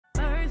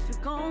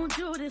gon'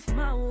 do this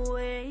my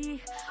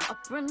way. I'm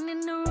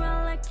running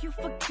around like you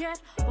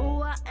forget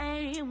who I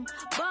am.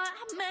 But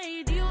I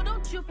made you,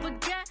 don't you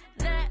forget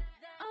that.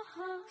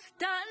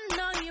 Starting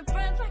on your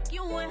friends like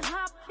you ain't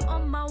hop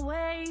on my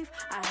wave.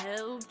 I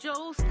helped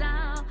you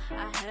style,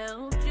 I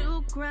helped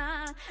you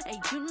grind. And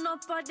you know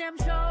for damn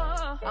sure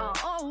I'll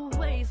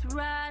always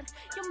ride.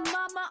 Your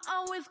mama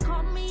always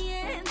call me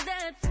and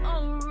that's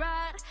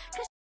alright.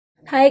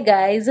 Hi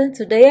guys,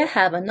 today I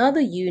have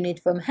another unit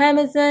from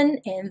Amazon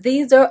and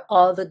these are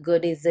all the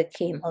goodies that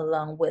came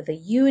along with the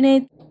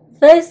unit.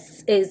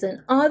 This is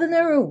an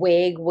ordinary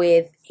wig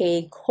with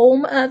a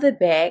comb at the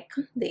back,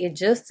 the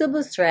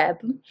adjustable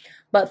strap,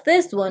 but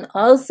this one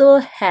also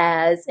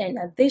has an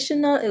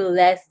additional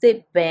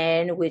elastic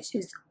band which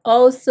is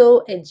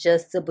also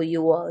adjustable,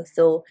 you all.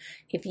 So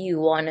if you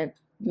want to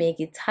make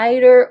it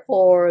tighter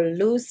or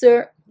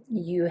looser,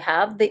 you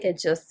have the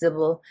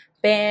adjustable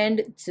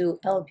band to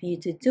help you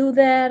to do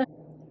that.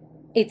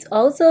 It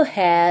also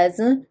has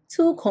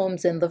two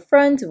combs in the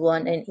front,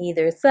 one on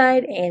either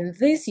side, and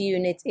this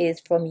unit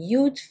is from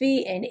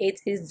Youthfee and it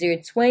is their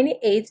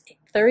 28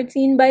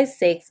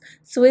 13x6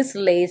 Swiss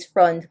lace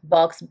front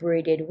box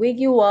braided wig,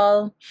 you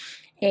all.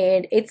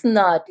 And it's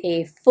not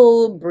a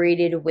full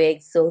braided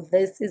wig, so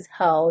this is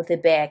how the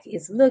back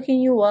is looking,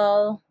 you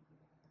all.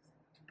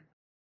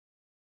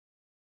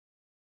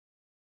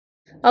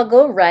 I'll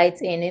go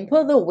right in and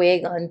pull the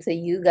wig on so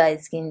you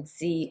guys can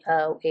see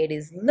how it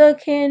is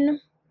looking.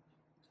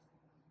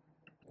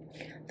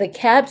 The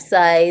cap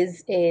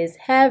size is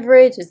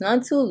average, it's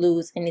not too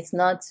loose and it's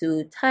not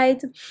too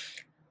tight.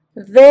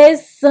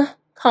 This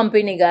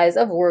company, guys,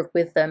 I've worked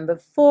with them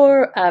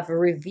before. I've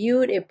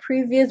reviewed a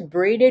previous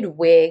braided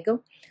wig,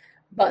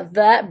 but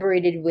that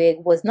braided wig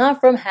was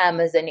not from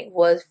Amazon, it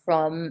was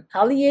from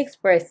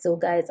AliExpress. So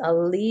guys,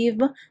 I'll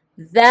leave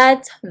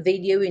that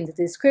video in the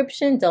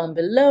description down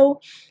below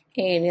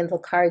and in the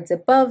cards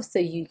above so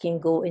you can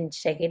go and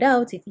check it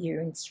out if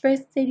you're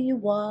interested,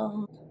 you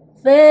all.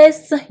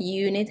 This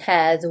unit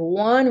has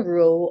one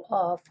row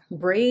of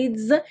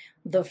braids.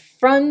 The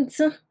front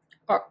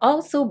are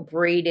also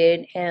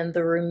braided and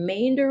the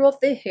remainder of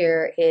the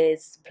hair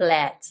is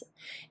plait.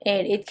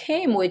 And it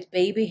came with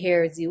baby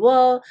hairs, you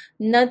all.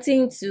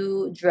 Nothing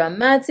too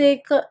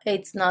dramatic.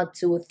 It's not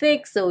too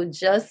thick, so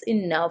just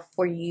enough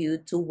for you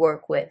to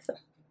work with.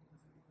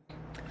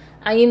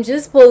 I am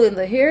just pulling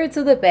the hair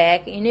to the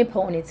back in a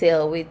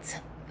ponytail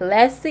with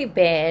elastic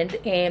band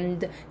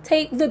and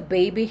take the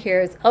baby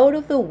hairs out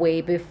of the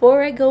way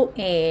before I go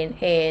in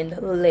and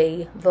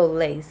lay the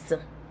lace.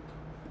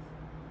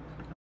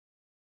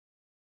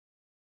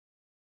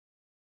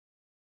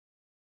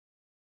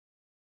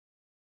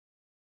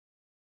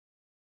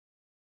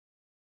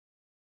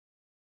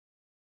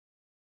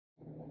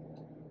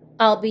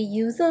 I'll be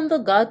using the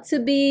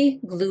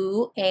Got2b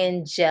glue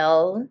and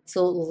gel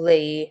to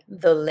lay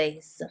the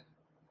lace.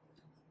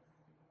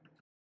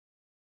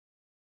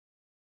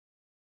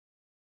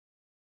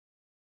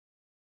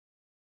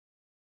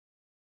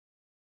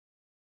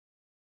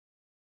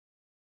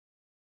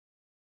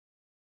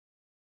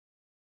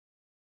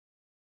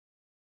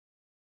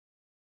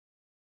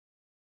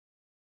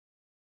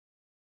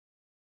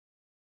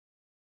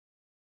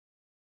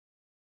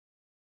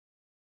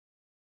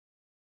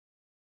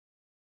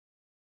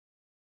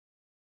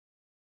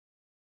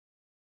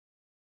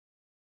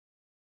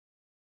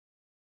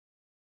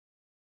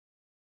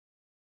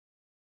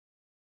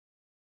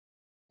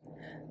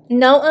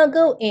 Now I'll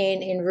go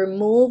in and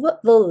remove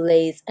the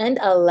lace, and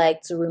I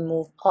like to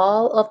remove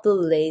all of the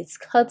lace,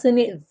 cutting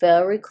it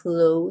very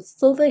close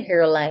to the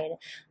hairline.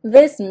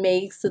 This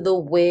makes the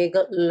wig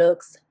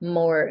looks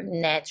more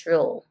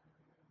natural.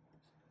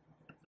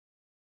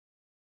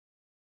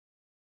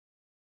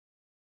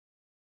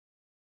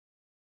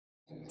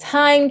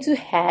 Time to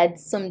add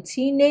some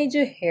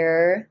teenager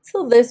hair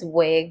to this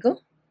wig.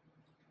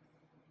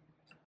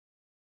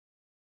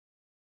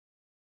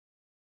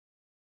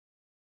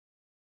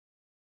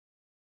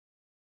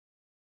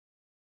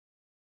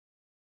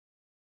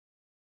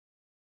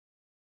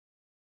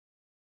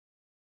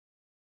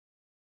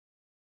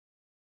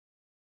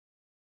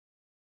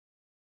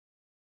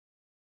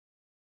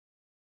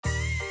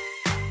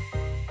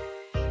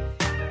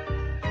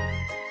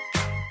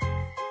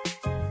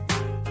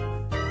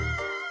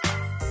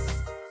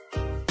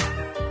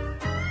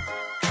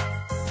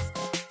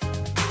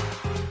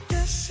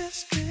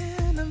 It's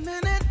been a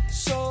minute,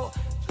 so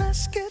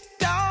let's get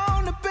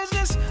down to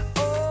business.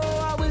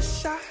 Oh, I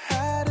wish I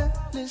had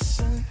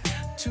listened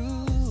to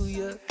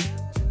you.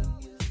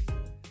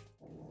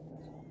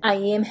 I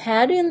am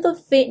adding the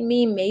Fit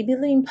Me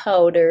Maybelline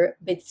powder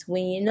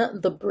between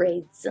the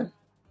braids. I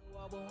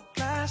won't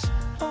last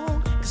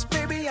long, 'cause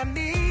baby, I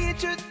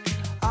need you.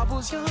 I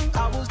was young,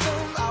 I was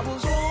dumb, I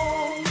was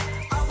wrong.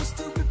 I was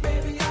stupid,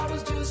 baby, I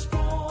was just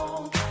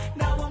wrong.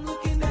 Now I'm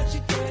looking at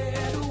you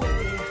get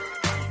away.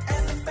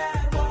 And the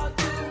bad while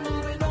you're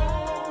moving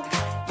on.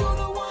 You're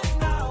the one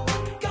now,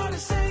 gotta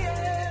say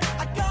it.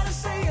 I gotta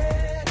say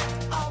it.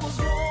 I was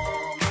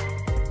wrong.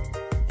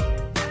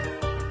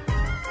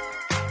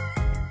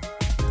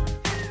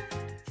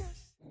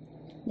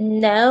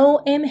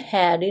 Now I'm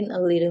adding a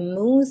little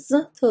mousse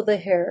to the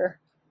hair.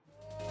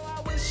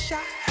 I wish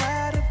I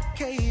had a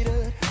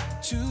catered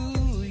to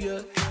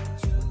you.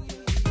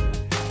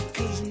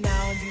 Cause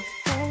now you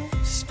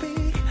won't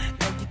speak,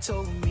 and you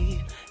told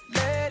me,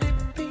 let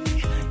it be.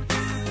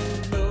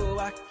 You know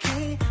I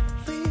can't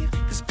leave,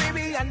 cause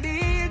baby I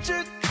need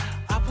you.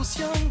 I was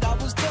young, I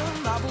was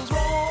dumb, I was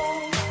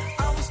wrong.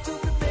 I was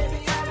stupid,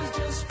 baby, I was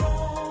just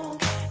wrong.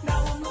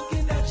 Now I'm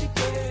looking at you,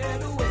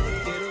 get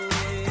away, get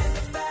away. And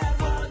the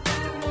bad one,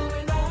 then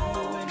moving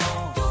on.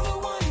 You're the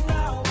one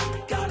now,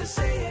 gotta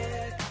say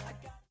it.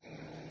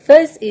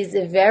 This is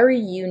a very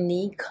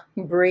unique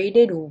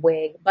braided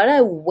wig, but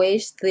I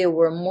wish there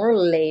were more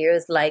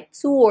layers, like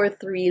 2 or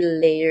 3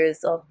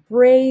 layers of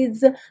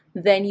braids.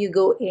 Then you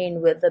go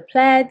in with the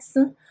plaits.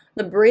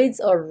 The braids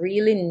are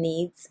really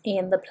neat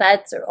and the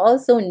plaits are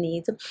also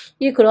neat.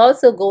 You could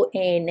also go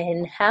in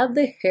and have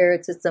the hair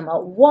to some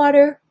hot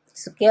water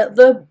to get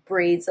the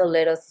braids a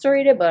little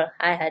straighter, but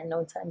I had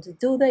no time to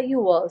do that,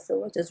 you all,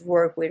 so I just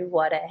work with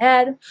what I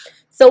had.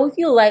 So if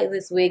you like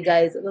this wig,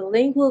 guys, the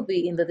link will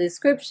be in the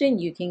description.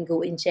 You can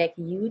go and check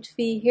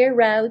Youthfee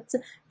hair out.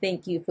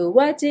 Thank you for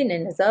watching,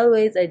 and as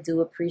always, I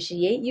do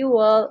appreciate you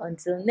all.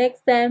 Until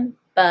next time,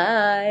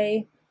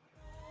 bye.